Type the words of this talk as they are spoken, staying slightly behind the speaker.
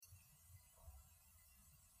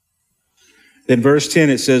Then verse 10,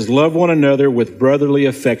 it says, love one another with brotherly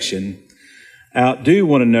affection. Outdo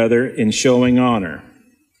one another in showing honor.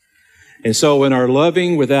 And so in our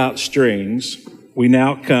loving without strings, we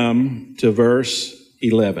now come to verse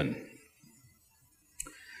 11.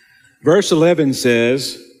 Verse 11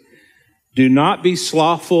 says, do not be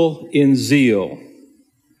slothful in zeal.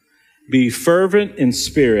 Be fervent in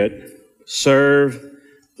spirit. Serve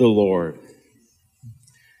the Lord.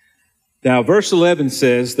 Now, verse 11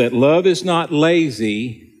 says that love is not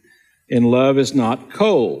lazy and love is not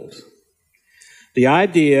cold. The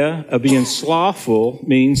idea of being slothful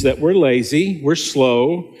means that we're lazy, we're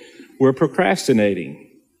slow, we're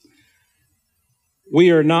procrastinating.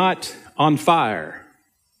 We are not on fire.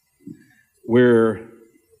 We're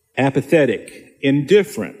apathetic,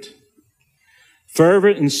 indifferent.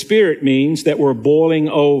 Fervent in spirit means that we're boiling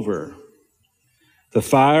over. The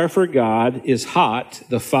fire for God is hot.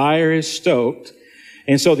 The fire is stoked.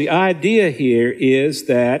 And so the idea here is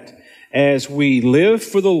that as we live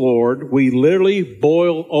for the Lord, we literally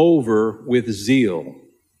boil over with zeal.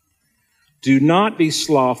 Do not be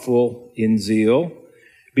slothful in zeal.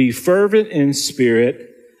 Be fervent in spirit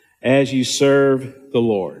as you serve the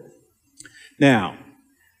Lord. Now,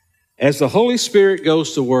 as the Holy Spirit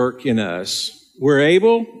goes to work in us, we're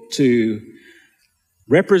able to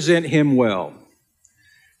represent Him well.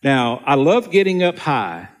 Now, I love getting up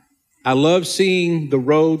high. I love seeing the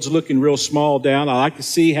roads looking real small down. I like to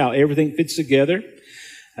see how everything fits together.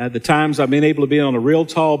 The times I've been able to be on a real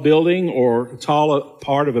tall building or a tall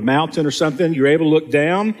part of a mountain or something, you're able to look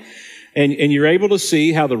down and you're able to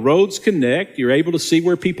see how the roads connect. You're able to see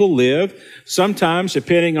where people live. Sometimes,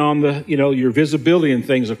 depending on your visibility and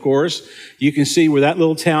things, of course, you can see where that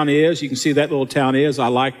little town is. You can see that little town is. I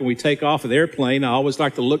like when we take off of the airplane, I always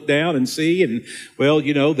like to look down and see, and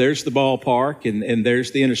there's the ballpark and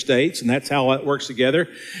there's the interstates, and that's how that works together.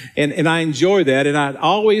 And I enjoy that. And I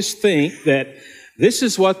always think that this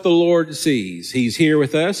is what the Lord sees. He's here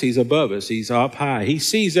with us. He's above us. He's up high. He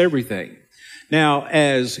sees everything. Now,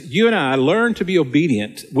 as you and I learn to be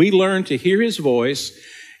obedient, we learn to hear His voice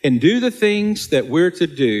and do the things that we're to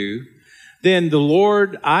do, then the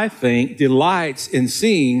Lord, I think, delights in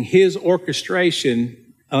seeing His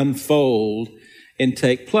orchestration unfold and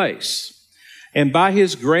take place. And by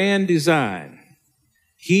His grand design,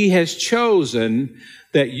 He has chosen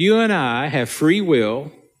that you and I have free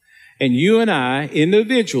will, and you and I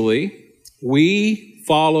individually, we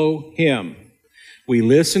follow Him. We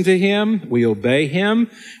listen to Him, we obey Him,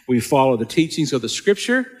 we follow the teachings of the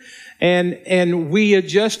Scripture, and we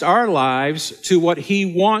adjust our lives to what He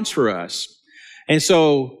wants for us. And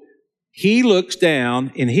so He looks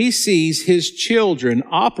down and He sees His children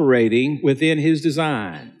operating within His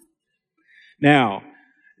design. Now,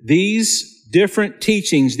 these different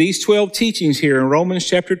teachings, these 12 teachings here in Romans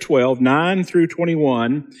chapter 12, 9 through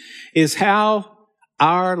 21, is how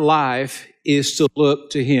our life is to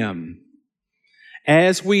look to Him.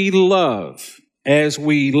 As we love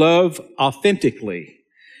authentically,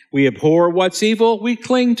 we abhor what's evil, we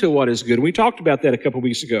cling to what is good. We talked about that a couple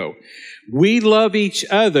weeks ago. We love each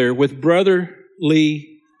other with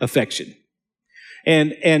brotherly affection.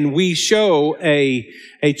 And we show a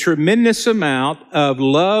tremendous amount of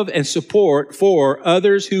love and support for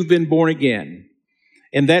others who've been born again.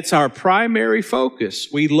 And that's our primary focus.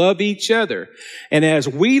 We love each other. And as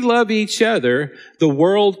we love each other, the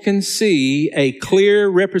world can see a clear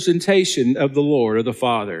representation of the Lord, or the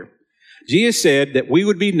Father. Jesus said that we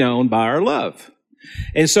would be known by our love.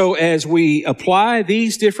 And so as we apply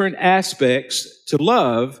these different aspects to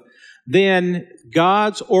love, then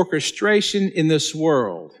God's orchestration in this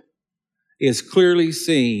world is clearly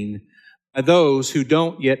seen by those who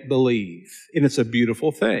don't yet believe. And it's a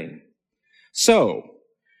beautiful thing. So,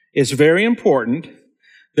 it's very important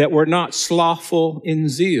that we're not slothful in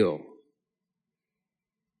zeal.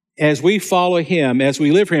 As we follow Him, as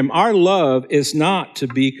we live for Him, our love is not to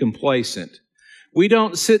be complacent. We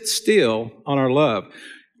don't sit still on our love.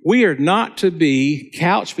 We are not to be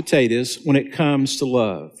couch potatoes when it comes to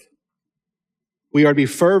love. We are to be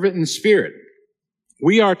fervent in spirit.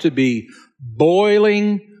 We are to be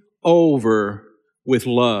boiling over with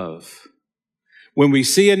love. When we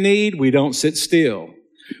see a need, we don't sit still.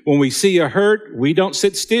 When we see a hurt, we don't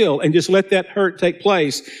sit still and just let that hurt take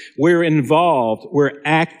place. We're involved. We're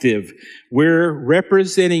active. We're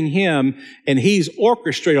representing Him, and He's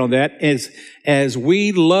orchestrated on that as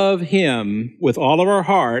we love Him with all of our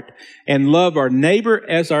heart and love our neighbor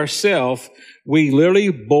as ourselves. We literally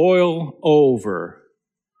boil over,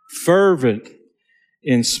 fervent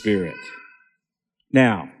in spirit.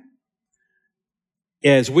 Now,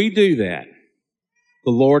 as we do that,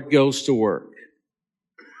 the Lord goes to work.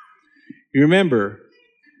 You remember,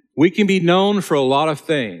 we can be known for a lot of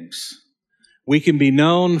things. We can be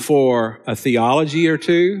known for a theology or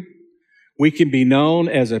two. We can be known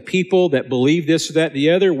as a people that believe this or that, the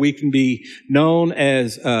other. We can be known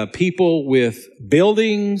as people with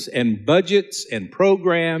buildings and budgets and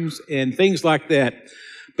programs and things like that.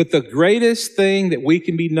 But the greatest thing that we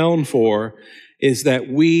can be known for is that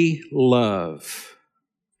we love.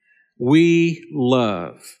 We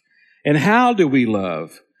love. And how do we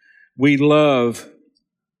love? We love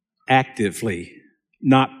actively,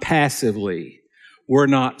 not passively. We're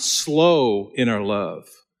not slow in our love.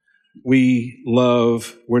 We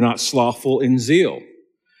love, we're not slothful in zeal.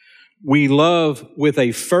 We love with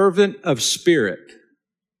a fervent of spirit.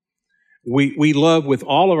 We love with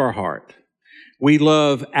all of our heart. We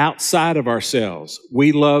love outside of ourselves.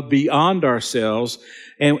 We love beyond ourselves.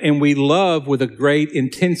 And we love with a great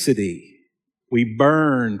intensity. We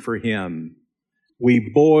burn for Him.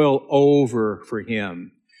 We boil over for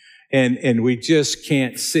Him. And we just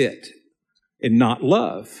can't sit and not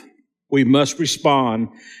love. We must respond.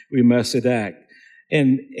 We must act.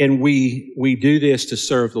 And we do this to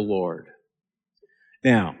serve the Lord.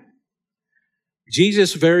 Now,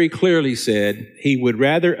 Jesus very clearly said He would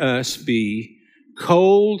rather us be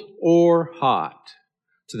cold or hot.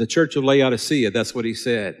 To the church of Laodicea, that's what He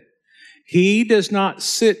said. He does not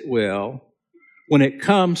sit well when it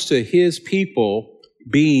comes to His people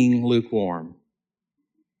being lukewarm.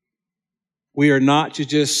 We are not to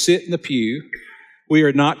just sit in the pew. We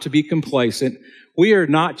are not to be complacent. We are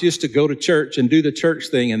not just to go to church and do the church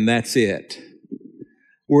thing and that's it.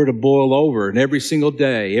 We're to boil over, and every single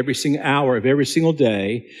day, every single hour of every single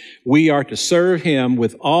day, we are to serve Him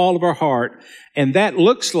with all of our heart, and that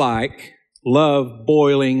looks like love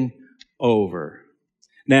boiling over.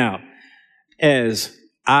 Now, as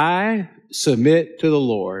I submit to the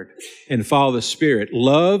Lord and follow the Spirit,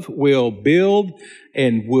 love will build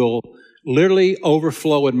and will literally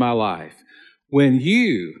overflow in my life. When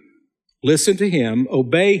you listen to Him,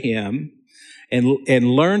 obey Him, and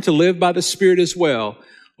learn to live by the Spirit as well,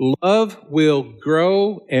 love will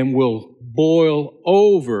grow and will boil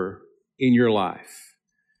over in your life.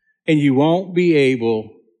 And you won't be able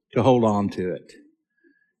to hold on to it.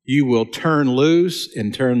 You will turn loose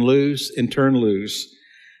and turn loose and turn loose,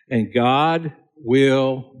 and God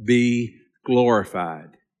will be glorified,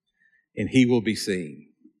 and He will be seen.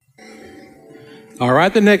 All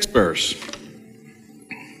right, the next verse.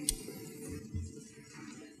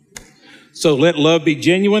 So let love be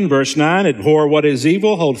genuine. Verse 9, abhor what is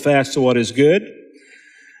evil, hold fast to what is good.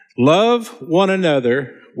 Love one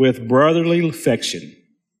another with brotherly affection.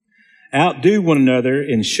 Outdo one another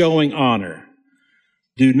in showing honor.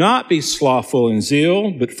 Do not be slothful in zeal,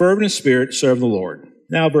 but fervent in spirit, serve the Lord.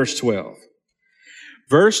 Now verse 12.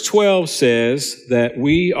 Verse 12 says that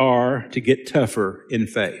we are to get tougher in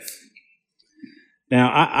faith. Now,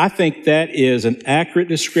 I think that is an accurate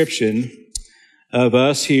description of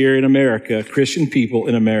us here in America, Christian people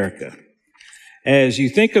in America. As you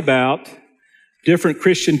think about different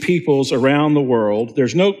Christian peoples around the world,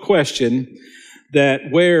 there's no question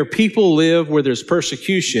that where people live where there's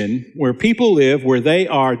persecution, where people live where they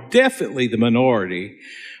are definitely the minority,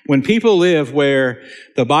 when people live where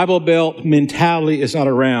the Bible Belt mentality is not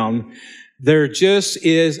around, there just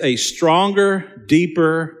is a stronger,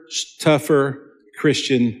 deeper, tougher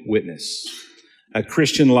Christian witness, a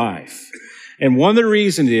Christian life. And one of the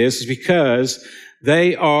reasons is because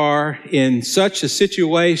they are in such a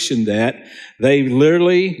situation that they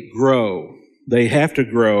literally grow. They have to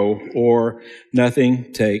grow or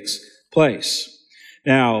nothing takes place.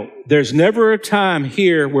 Now, there's never a time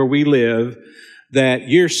here where we live that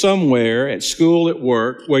you're somewhere at school, at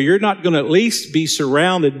work, where you're not going to at least be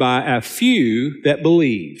surrounded by a few that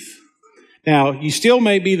believe. Now, you still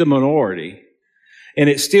may be the minority, and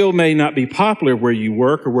it still may not be popular where you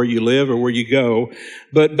work or where you live or where you go.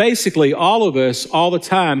 But basically, all of us, all the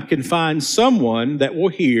time, can find someone that will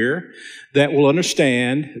hear, that will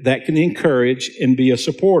understand, that can encourage and be a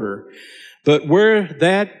supporter. But where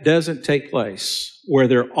that doesn't take place, where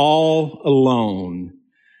they're all alone,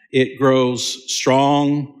 it grows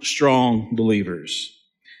strong, strong believers.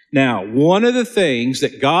 Now, one of the things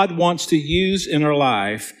that God wants to use in our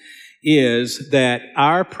life is that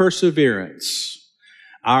our perseverance,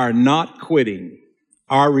 our not quitting,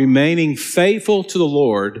 our remaining faithful to the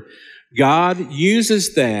Lord, God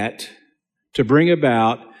uses that to bring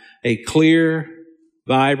about a clear,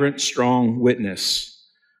 vibrant, strong witness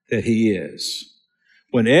that He is.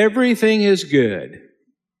 When everything is good,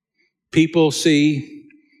 people see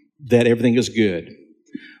that everything is good.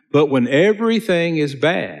 But when everything is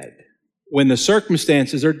bad, when the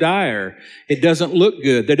circumstances are dire. It doesn't look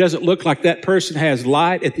good. It doesn't look like that person has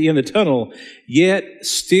light at the end of the tunnel, yet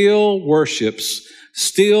still worships,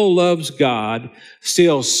 still loves God,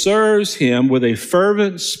 still serves Him with a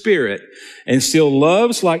fervent spirit, and still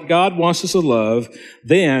loves like God wants us to love,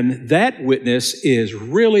 then that witness is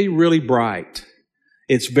really, really bright.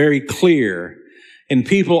 It's very clear. And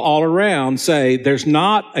people all around say there's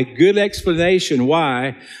not a good explanation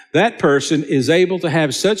why that person is able to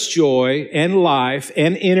have such joy and life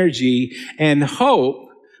and energy and hope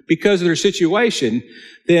because of their situation.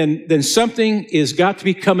 Then something is got to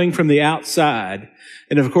be coming from the outside.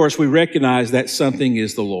 And of course, we recognize that something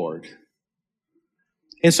is the Lord.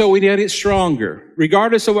 And so we need to get stronger.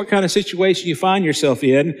 Regardless of what kind of situation you find yourself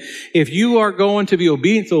in, if you are going to be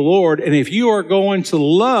obedient to the Lord, and if you are going to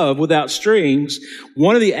love without strings,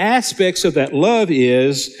 one of the aspects of that love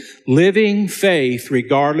is living faith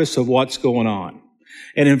regardless of what's going on.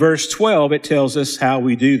 And in verse 12, it tells us how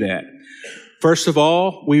we do that. First of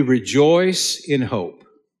all, we rejoice in hope.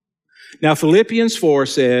 Now, Philippians 4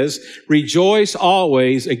 says, rejoice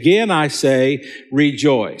always. Again, I say,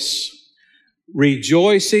 rejoice.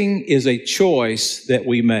 Rejoicing is a choice that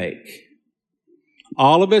we make.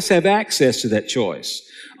 All of us have access to that choice.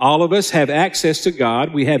 All of us have access to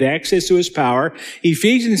God. We have access to His power.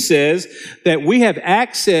 Ephesians says that we have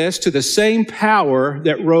access to the same power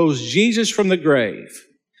that rose Jesus from the grave.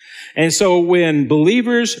 And so when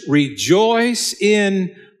believers rejoice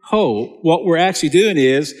in hope, what we're actually doing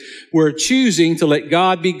is we're choosing to let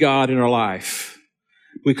God be God in our life.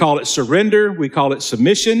 We call it surrender. We call it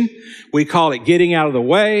submission. We call it getting out of the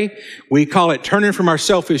way. We call it turning from our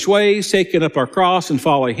selfish ways, taking up our cross and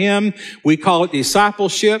following Him. We call it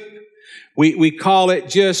discipleship. We call it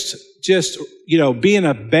just being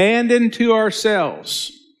abandoned to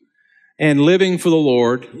ourselves and living for the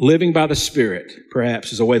Lord, living by the Spirit,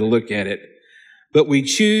 perhaps is a way to look at it. But we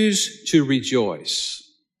choose to rejoice.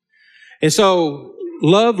 And so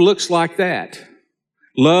love looks like that.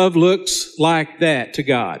 Love looks like that to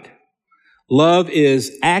God. Love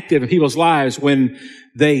is active in people's lives when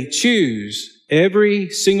they choose every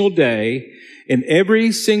single day, in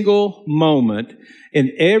every single moment,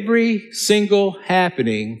 in every single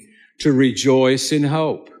happening to rejoice in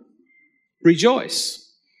hope. Rejoice.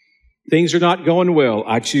 Things are not going well.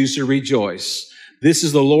 I choose to rejoice. This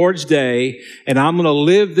is the Lord's day, and I'm going to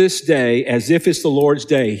live this day as if it's the Lord's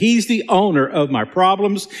day. He's the owner of my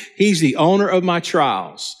problems. He's the owner of my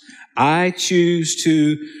trials. I choose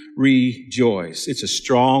to rejoice. It's a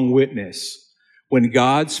strong witness when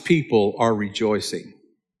God's people are rejoicing.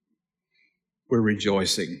 We're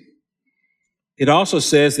rejoicing. It also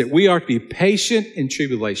says that we are to be patient in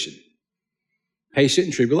tribulation. Patient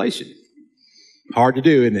in tribulation. Hard to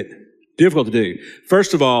do, isn't it? Difficult to do.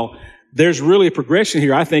 First of all, there's really a progression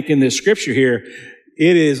here, I think, in this scripture here.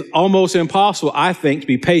 It is almost impossible, I think, to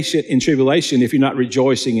be patient in tribulation if you're not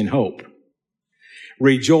rejoicing in hope.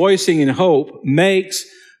 Rejoicing in hope makes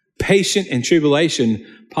patient in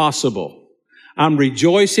tribulation possible. I'm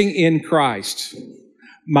rejoicing in Christ.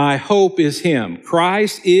 My hope is Him.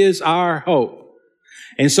 Christ is our hope.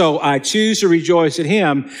 And so I choose to rejoice in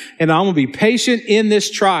Him, and I'm going to be patient in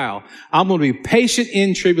this trial. I'm going to be patient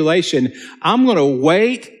in tribulation. I'm going to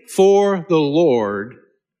wait for the Lord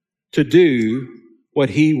to do what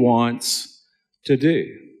He wants to do.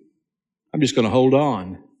 I'm just going to hold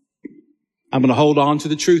on. I'm going to hold on to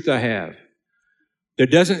the truth I have. There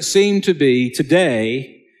doesn't seem to be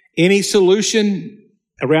today any solution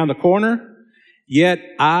around the corner, yet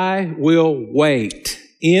I will wait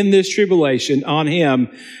in this tribulation on Him,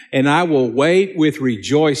 and I will wait with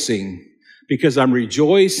rejoicing, because I'm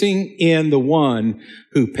rejoicing in the one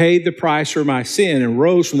who paid the price for my sin and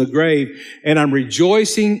rose from the grave, and I'm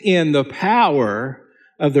rejoicing in the power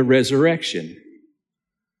of the resurrection.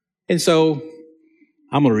 And so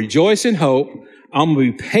I'm going to rejoice in hope. I'm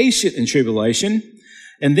going to be patient in tribulation.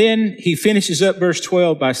 And then he finishes up verse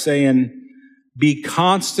 12 by saying, be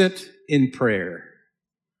constant in prayer.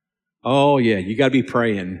 Oh yeah, you got to be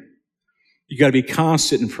praying. You got to be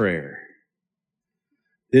constant in prayer.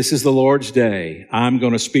 This is the Lord's day. I'm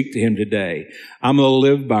going to speak to Him today. I'm going to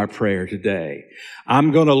live by prayer today.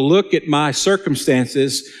 I'm going to look at my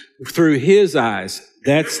circumstances through His eyes.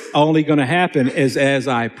 That's only going to happen as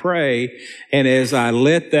I pray and as I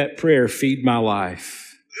let that prayer feed my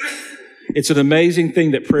life. It's an amazing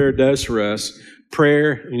thing that prayer does for us.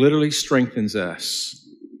 Prayer literally strengthens us.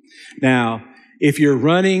 Now, if you're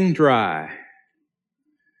running dry,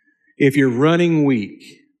 if you're running weak,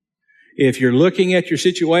 if you're looking at your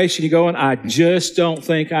situation, you're going, I just don't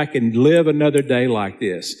think I can live another day like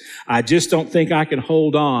this. I just don't think I can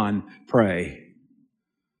hold on. Pray.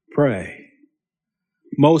 Pray.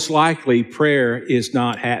 most likely prayer is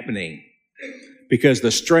not happening because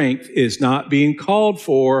the strength is not being called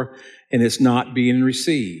for and it's not being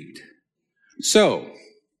received. So,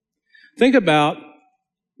 think about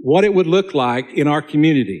what it would look like in our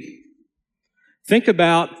community. Think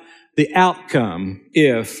about the outcome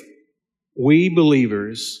if we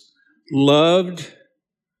believers loved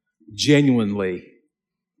genuinely.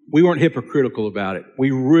 We weren't hypocritical about it.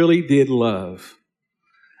 We really did love.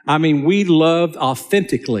 I mean, we loved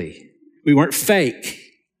authentically. We weren't fake.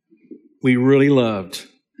 We really loved.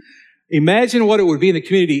 Imagine what it would be in the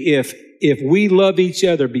community if we loved each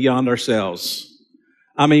other beyond ourselves.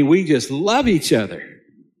 I mean, we just love each other.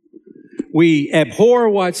 We abhor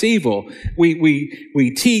what's evil.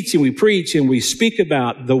 We teach and we preach and we speak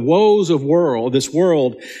about the woes of this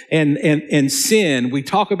world and sin. We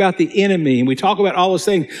talk about the enemy and we talk about all those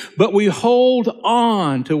things, but we hold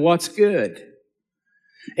on to what's good.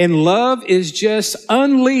 And love is just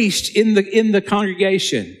unleashed in the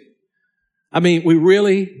congregation. I mean, we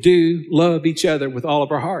really do love each other with all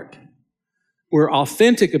of our heart. We're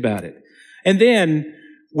authentic about it. And then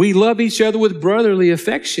we love each other with brotherly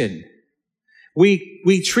affection.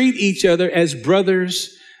 We treat each other as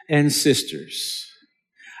brothers and sisters.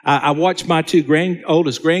 I watched my two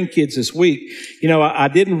oldest grandkids this week. You know, I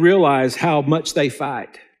didn't realize how much they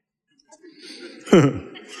fight.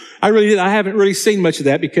 I really did. I haven't really seen much of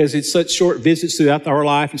that because it's such short visits throughout our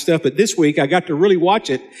life and stuff. But this week I got to really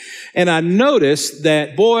watch it. And I noticed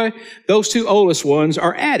that, boy, those two oldest ones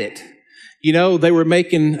are at it. You know, they were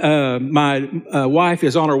making, my wife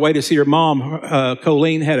is on her way to see her mom.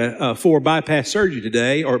 Colleen had a 4 bypass surgery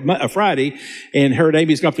today, or Friday, and her and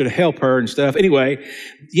Amy's gone up there to help her and stuff. Anyway,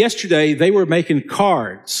 yesterday they were making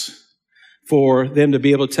cards for them to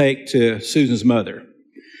be able to take to Susan's mother.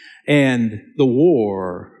 And the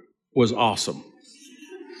war was awesome.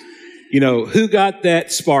 You know, who got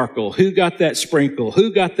that sparkle? Who got that sprinkle?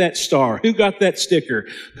 Who got that star? Who got that sticker?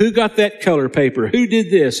 Who got that color paper? Who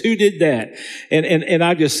did this? Who did that? And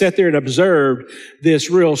I just sat there and observed this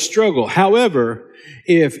real struggle. However,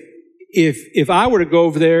 if I were to go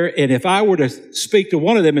over there and if I were to speak to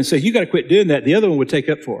one of them and say, you got to quit doing that, the other one would take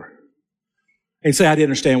up for her and say, I didn't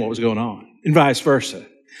understand what was going on, and vice versa.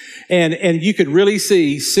 And you could really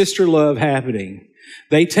see sister love happening.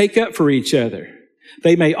 They take up for each other.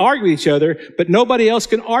 They may argue with each other, but nobody else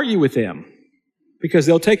can argue with them because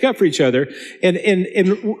they'll take up for each other.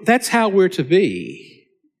 And that's how we're to be.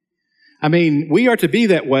 I mean, we are to be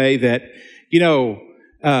that way that, you know,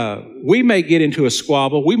 we may get into a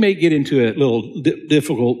squabble. We may get into a little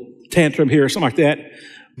difficult tantrum here or something like that,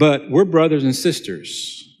 but we're brothers and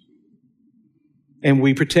sisters. And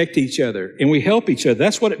we protect each other and we help each other.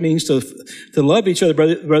 That's what it means to love each other,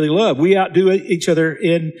 brotherly love. We outdo each other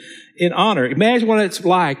in honor. Imagine what it's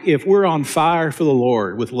like if we're on fire for the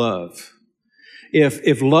Lord with love.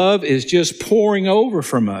 If love is just pouring over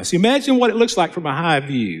from us. Imagine what it looks like from a high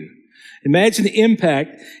view. Imagine the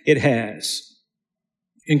impact it has.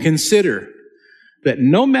 And consider that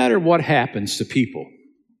no matter what happens to people,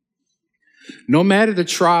 no matter the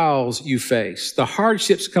trials you face, the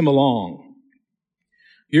hardships come along,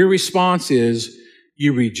 your response is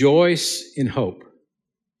you rejoice in hope.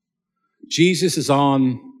 Jesus is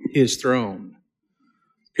on his throne.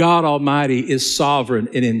 God Almighty is sovereign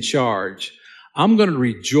and in charge. I'm going to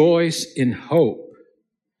rejoice in hope.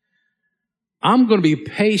 I'm going to be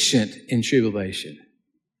patient in tribulation.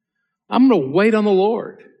 I'm going to wait on the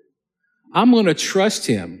Lord. I'm going to trust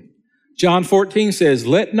him. John 14 says,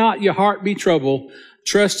 let not your heart be troubled.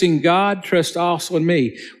 Trust in God, trust also in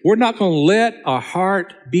me. We're not going to let our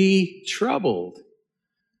heart be troubled.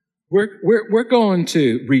 We're going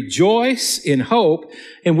to rejoice in hope,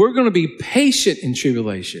 and we're going to be patient in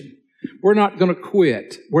tribulation. We're not going to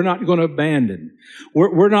quit. We're not going to abandon.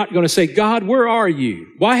 We're not going to say, God, where are you?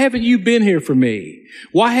 Why haven't you been here for me?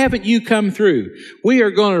 Why haven't you come through? We are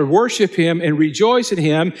going to worship him and rejoice in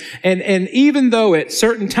him. And even though at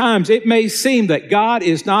certain times it may seem that God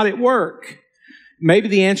is not at work, maybe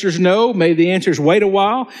the answer is no. Maybe the answer is wait a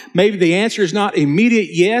while. Maybe the answer is not immediate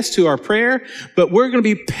yes to our prayer, but we're going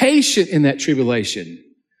to be patient in that tribulation.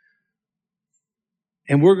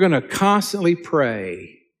 And we're going to constantly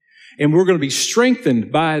pray. And we're going to be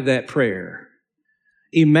strengthened by that prayer.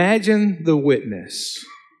 Imagine the witness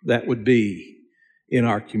that would be in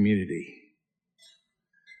our community.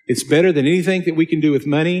 It's better than anything that we can do with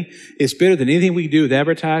money. It's better than anything we can do with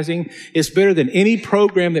advertising. It's better than any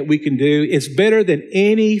program that we can do. It's better than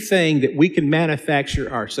anything that we can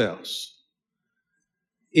manufacture ourselves.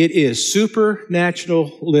 It is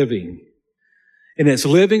supernatural living. And it's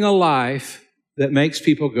living a life that makes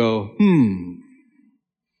people go,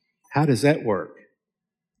 how does that work?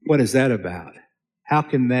 What is that about? How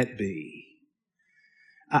can that be?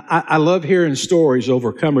 I love hearing stories of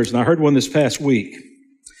overcomers, and I heard one this past week.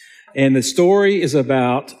 And the story is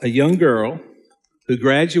about a young girl who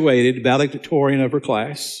graduated valedictorian of her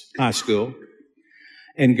class, high school,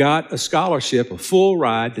 and got a scholarship, a full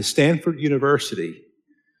ride to Stanford University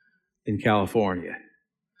in California.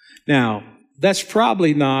 Now, that's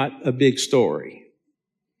probably not a big story.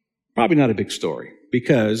 Probably not a big story,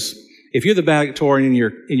 because if you're the valedictorian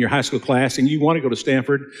in your high school class and you want to go to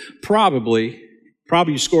Stanford, probably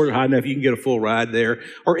you scored high enough you can get a full ride there,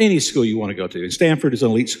 or any school you want to go to. And Stanford is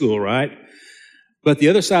an elite school, right? But the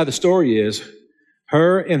other side of the story is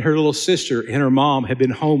her and her little sister and her mom have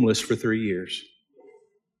been homeless for 3 years.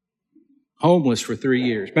 Homeless for 3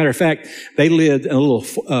 years. Matter of fact, they lived in a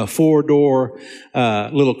little four-door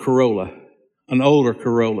little Corolla, an older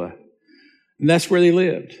Corolla. And that's where they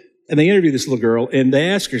lived. And they interviewed this little girl, and they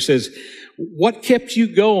asked her, says, what kept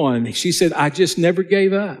you going? She said, I just never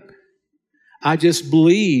gave up. I just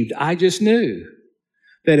believed. I just knew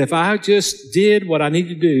that if I just did what I need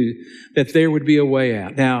to do, that there would be a way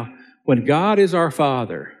out. Now, when God is our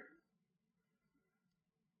Father,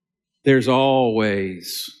 there's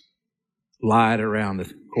always light around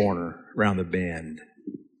the corner, around the bend.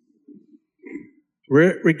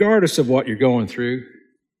 Regardless of what you're going through,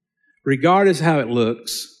 regardless of how it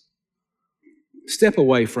looks, step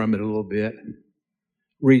away from it a little bit.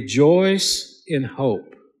 Rejoice in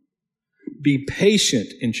hope. Be patient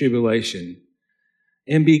in tribulation.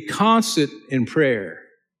 And be constant in prayer.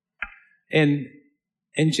 And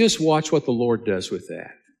just watch what the Lord does with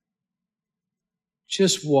that.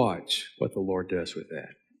 Just watch what the Lord does with that.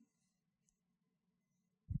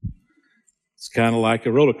 It's kind of like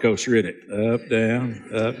a roller coaster, isn't it? Up, down,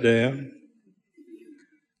 up, down.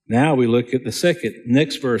 Now we look at the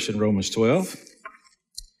next verse in Romans 12.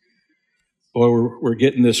 Boy, we're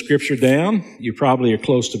getting this scripture down. You probably are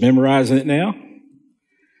close to memorizing it now.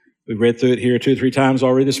 We've read through it here 2 or 3 times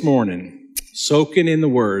already this morning. Soaking in the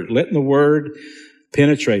Word, letting the Word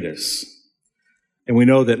penetrate us. And we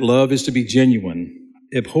know that love is to be genuine.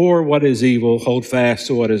 Abhor what is evil, hold fast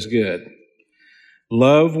to what is good.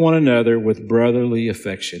 Love one another with brotherly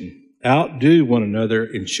affection. Outdo one another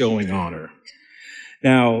in showing honor.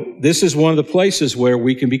 Now, this is one of the places where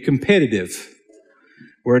we can be competitive.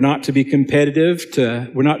 We're not to be competitive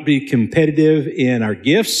in our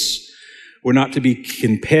gifts. We're not to be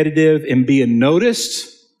competitive in being noticed.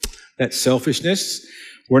 That's selfishness.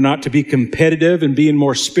 We're not to be competitive in being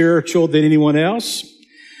more spiritual than anyone else.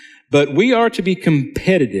 But we are to be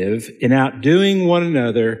competitive in outdoing one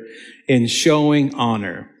another in showing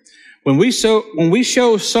honor. When we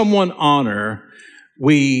show someone honor,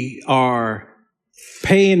 we are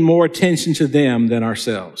paying more attention to them than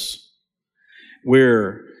ourselves.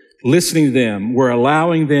 We're listening to them. We're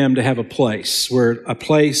allowing them to have a place. We're a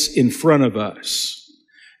place in front of us.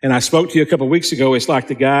 And I spoke to you a couple of weeks ago. It's like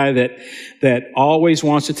the guy that always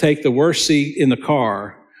wants to take the worst seat in the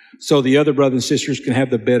car so the other brothers and sisters can have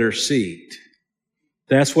the better seat.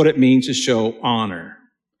 That's what it means to show honor.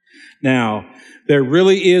 Now, there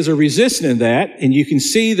really is a resistance in that, and you can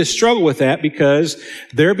see the struggle with that because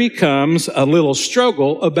there becomes a little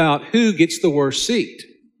struggle about who gets the worst seat.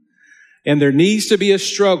 And there needs to be a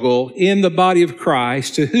struggle in the body of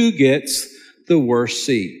Christ to who gets the worst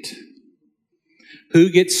seat. Who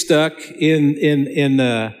gets stuck in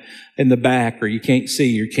the back, or you can't see,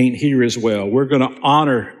 you can't hear as well. We're going to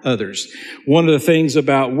honor others. One of the things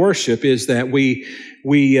about worship is that we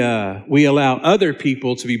allow other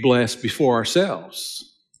people to be blessed before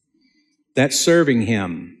ourselves. That's serving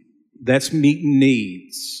Him. That's meeting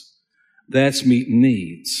needs. That's meeting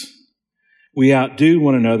needs. We outdo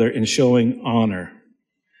one another in showing honor.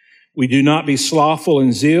 We do not be slothful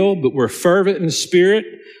in zeal, but we're fervent in spirit,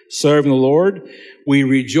 serving the Lord. We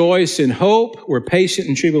rejoice in hope. We're patient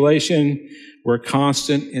in tribulation. We're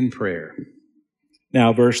constant in prayer.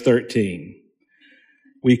 Now, verse 13.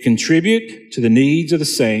 We contribute to the needs of the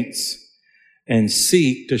saints and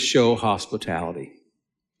seek to show hospitality.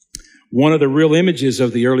 One of the real images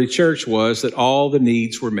of the early church was that all the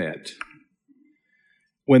needs were met.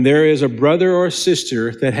 When there is a brother or a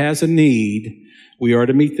sister that has a need, we are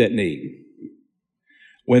to meet that need.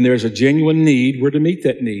 When there's a genuine need, we're to meet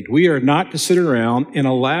that need. We are not to sit around and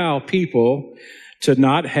allow people to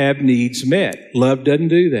not have needs met. Love doesn't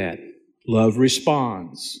do that. Love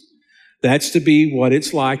responds. That's to be what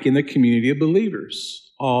it's like in the community of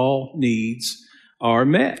believers. All needs are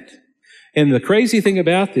met. And the crazy thing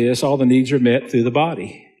about this, all the needs are met through the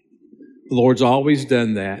body. The Lord's always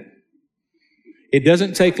done that. It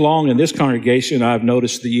doesn't take long in this congregation, I've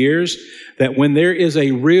noticed the years, that when there is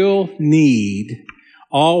a real need,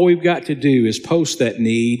 All we've got to do is post that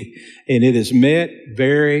need, and it is met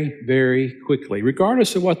very, very quickly,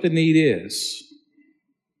 regardless of what the need is.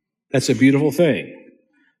 That's a beautiful thing.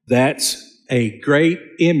 That's a great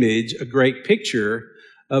image, a great picture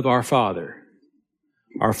of our Father.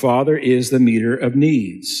 Our Father is the meter of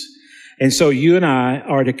needs. And so you and I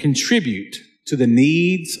are to contribute to the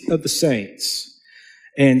needs of the saints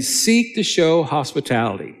and seek to show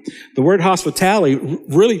hospitality. The word hospitality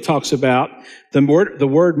really talks about, the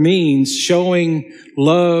word means showing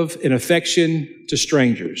love and affection to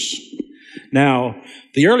strangers. Now,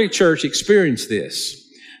 the early church experienced this.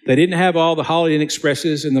 They didn't have all the Holiday Inn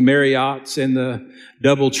Expresses and the Marriotts and the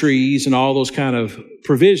double trees and all those kind of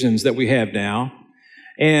provisions that we have now.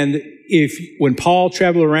 And when Paul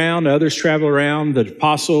traveled around, others traveled around, the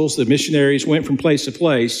apostles, the missionaries went from place to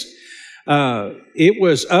place, it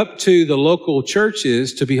was up to the local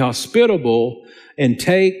churches to be hospitable and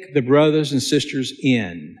take the brothers and sisters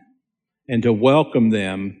in and to welcome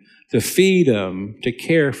them, to feed them, to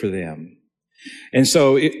care for them. And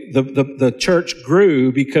so the church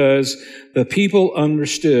grew because the people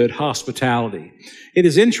understood hospitality. It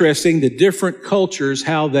is interesting, the different cultures,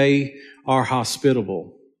 how they are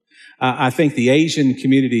hospitable. I think the Asian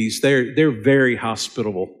communities, they're very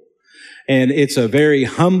hospitable. And it's a very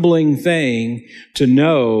humbling thing to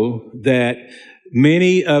know that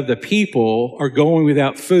many of the people are going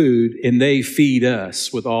without food and they feed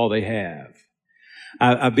us with all they have.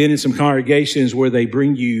 I've been in some congregations where they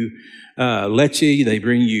bring you leche, they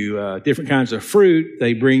bring you different kinds of fruit,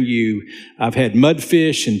 they bring you, I've had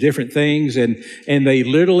mudfish and different things, and they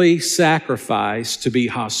literally sacrifice to be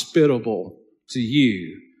hospitable to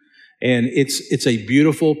you. And it's a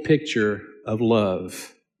beautiful picture of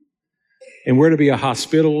love. And we're to be a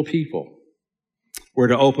hospitable people. We're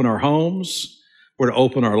to open our homes. We're to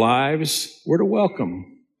open our lives. We're to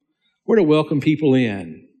welcome. We're to welcome people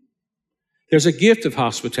in. There's a gift of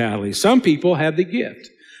hospitality. Some people have the gift,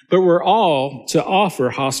 but we're all to offer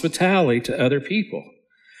hospitality to other people.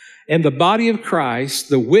 And the body of Christ,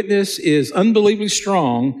 the witness is unbelievably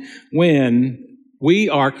strong when we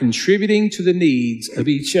are contributing to the needs of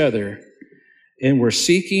each other and we're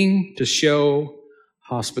seeking to show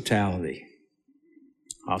hospitality.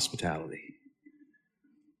 Hospitality.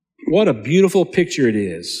 What a beautiful picture it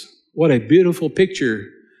is. What a beautiful picture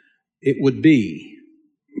it would be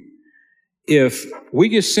if we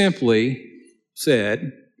just simply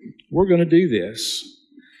said, we're going to do this.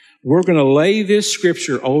 We're going to lay this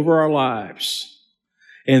scripture over our lives.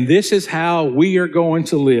 And this is how we are going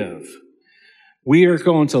to live. We are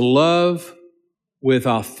going to love with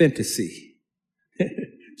authenticity.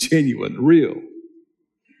 Genuine, real.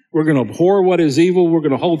 We're going to abhor what is evil. We're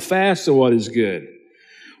going to hold fast to what is good.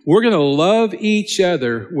 We're going to love each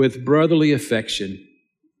other with brotherly affection.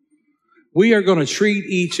 We are going to treat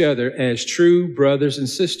each other as true brothers and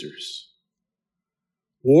sisters.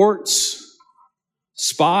 Warts,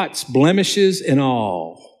 spots, blemishes, and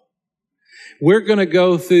all. We're going to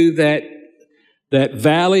go through that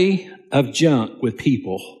valley of junk with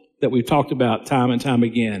people that we've talked about time and time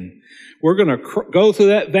again. We're going to go through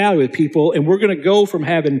that valley with people, and we're going to go from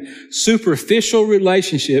having superficial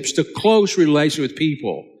relationships to close relations with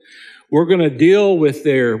people. We're going to deal with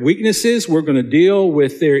their weaknesses. We're going to deal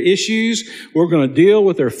with their issues. We're going to deal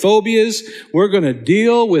with their phobias. We're going to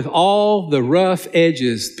deal with all the rough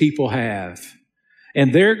edges people have.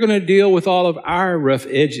 And they're going to deal with all of our rough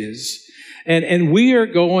edges. And we are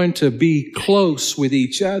going to be close with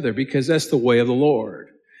each other because that's the way of the Lord.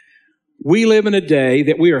 We live in a day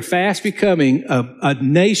that we are fast becoming a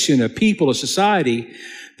nation, a people, a society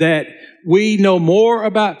that we know more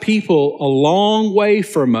about people a long way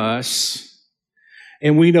from us,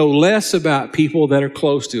 and we know less about people that are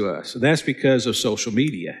close to us. And that's because of social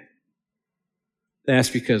media.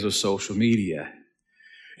 That's because of social media.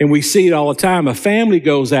 And we see it all the time. A family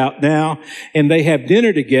goes out now, and they have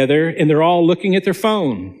dinner together, and they're all looking at their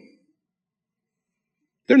phone.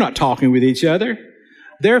 They're not talking with each other.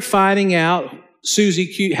 They're finding out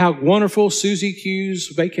how wonderful Susie Q's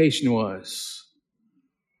vacation was.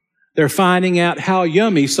 They're finding out how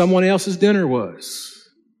yummy someone else's dinner was.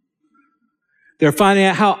 They're finding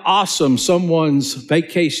out how awesome someone's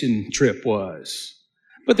vacation trip was.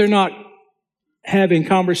 But they're not having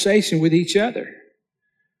conversation with each other.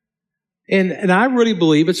 And I really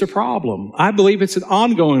believe it's a problem. I believe it's an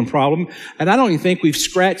ongoing problem, and I don't even think we've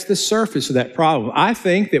scratched the surface of that problem. I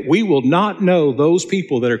think that we will not know those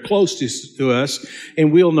people that are close to us,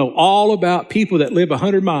 and we'll know all about people that live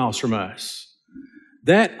 100 miles from us.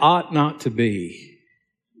 That ought not to be.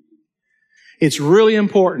 It's really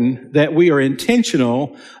important that we are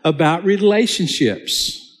intentional about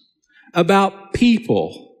relationships. about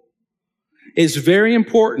people. It's very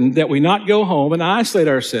important that we not go home and isolate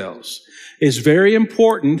ourselves. It's very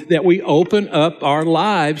important that we open up our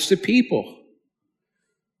lives to people.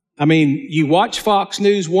 I mean, you watch Fox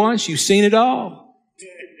News once, you've seen it all.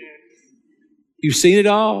 You've seen it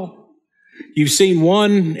all. You've seen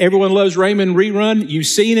one Everyone Loves Raymond rerun. You've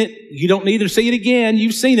seen it. You don't need to see it again.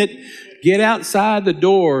 You've seen it. Get outside the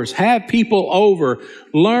doors. Have people over.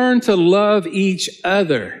 Learn to love each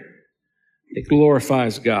other. It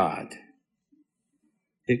glorifies God.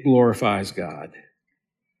 It glorifies God.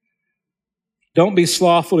 Don't be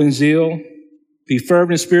slothful in zeal. Be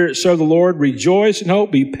fervent in spirit. Serve the Lord. Rejoice in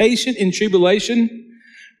hope. Be patient in tribulation.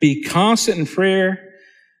 Be constant in prayer.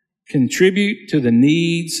 Contribute to the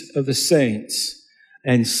needs of the saints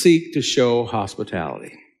and seek to show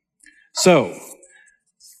hospitality. So,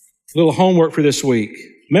 a little homework for this week.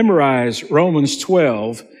 Memorize Romans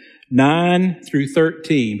 12, 9 through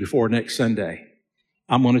 13 before next Sunday.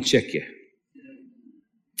 I'm going to check you.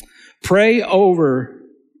 Pray over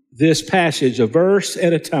this passage a verse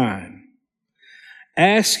at a time,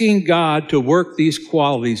 asking God to work these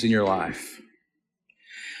qualities in your life.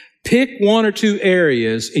 Pick one or two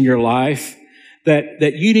areas in your life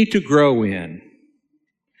that you need to grow in.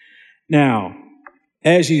 Now,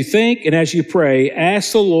 as you think and as you pray,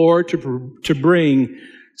 ask the Lord to bring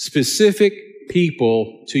specific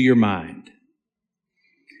people to your mind.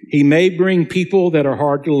 He may bring people that are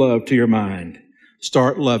hard to love to your mind.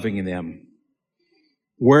 Start loving them.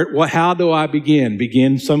 How do I begin?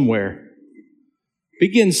 Begin somewhere.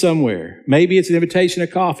 Begin somewhere. Maybe it's an invitation to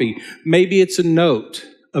coffee. Maybe it's a note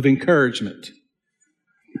of encouragement.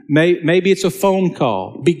 Maybe it's a phone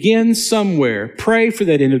call. Begin somewhere. Pray for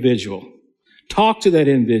that individual. Talk to that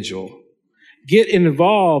individual. Get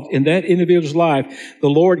involved in that individual's life. The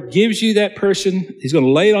Lord gives you that person. He's going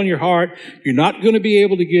to lay it on your heart. You're not going to be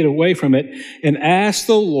able to get away from it. And ask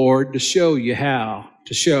the Lord to show you how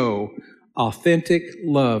to show authentic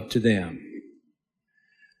love to them.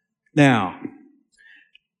 Now,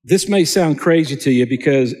 this may sound crazy to you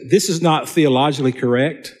because this is not theologically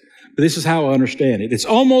correct, but this is how I understand it. It's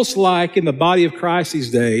almost like in the body of Christ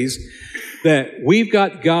these days that we've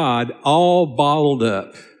got God all bottled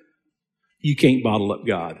up. You can't bottle up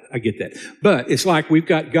God. I get that. But it's like we've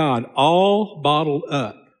got God all bottled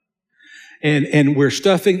up. And we're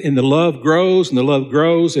stuffing, and the love grows, and the love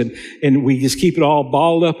grows, and we just keep it all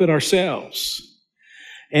balled up in ourselves.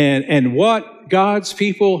 And what God's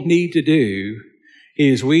people need to do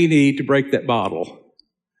is we need to break that bottle,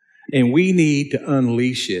 and we need to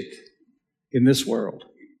unleash it in this world.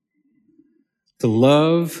 To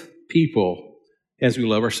love people as we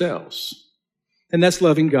love ourselves. And that's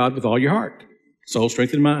loving God with all your heart, soul,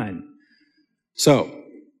 strength, and mind. So,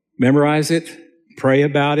 memorize it, pray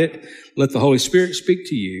about it, let the Holy Spirit speak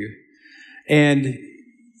to you, and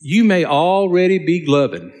you may already be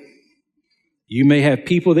loving. You may have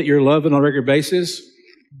people that you're loving on a regular basis.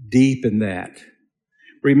 Deepen that.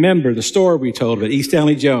 Remember the story we told about E.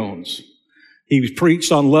 Stanley Jones. He was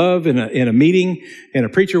preached on love in a meeting, and a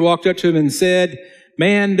preacher walked up to him and said,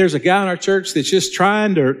 "Man, there's a guy in our church that's just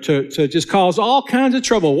trying to just cause all kinds of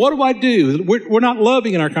trouble. What do I do? We're not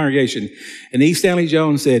loving in our congregation." And E. Stanley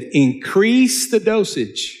Jones said, "Increase the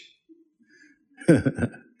dosage."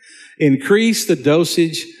 Increase the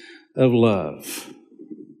dosage of love.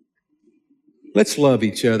 Let's love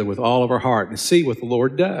each other with all of our heart and see what the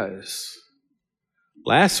Lord does.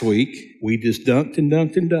 Last week, we just dunked and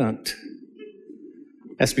dunked and dunked.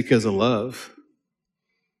 That's because of love.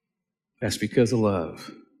 That's because of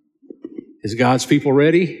love. Is God's people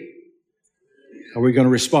ready? Are we going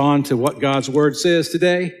to respond to what God's Word says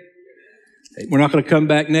today? We're not going to come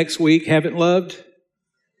back next week, haven't loved?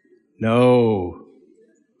 No.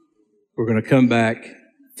 We're going to come back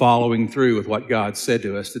following through with what God said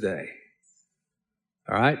to us today.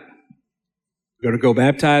 All right? We're going to go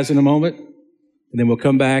baptize in a moment, and then we'll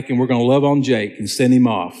come back and we're going to love on Jake and send him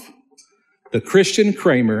off. The Christian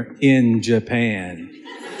Kramer in Japan.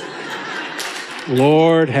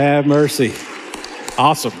 Lord have mercy.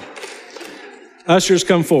 Awesome. Ushers,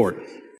 come forward.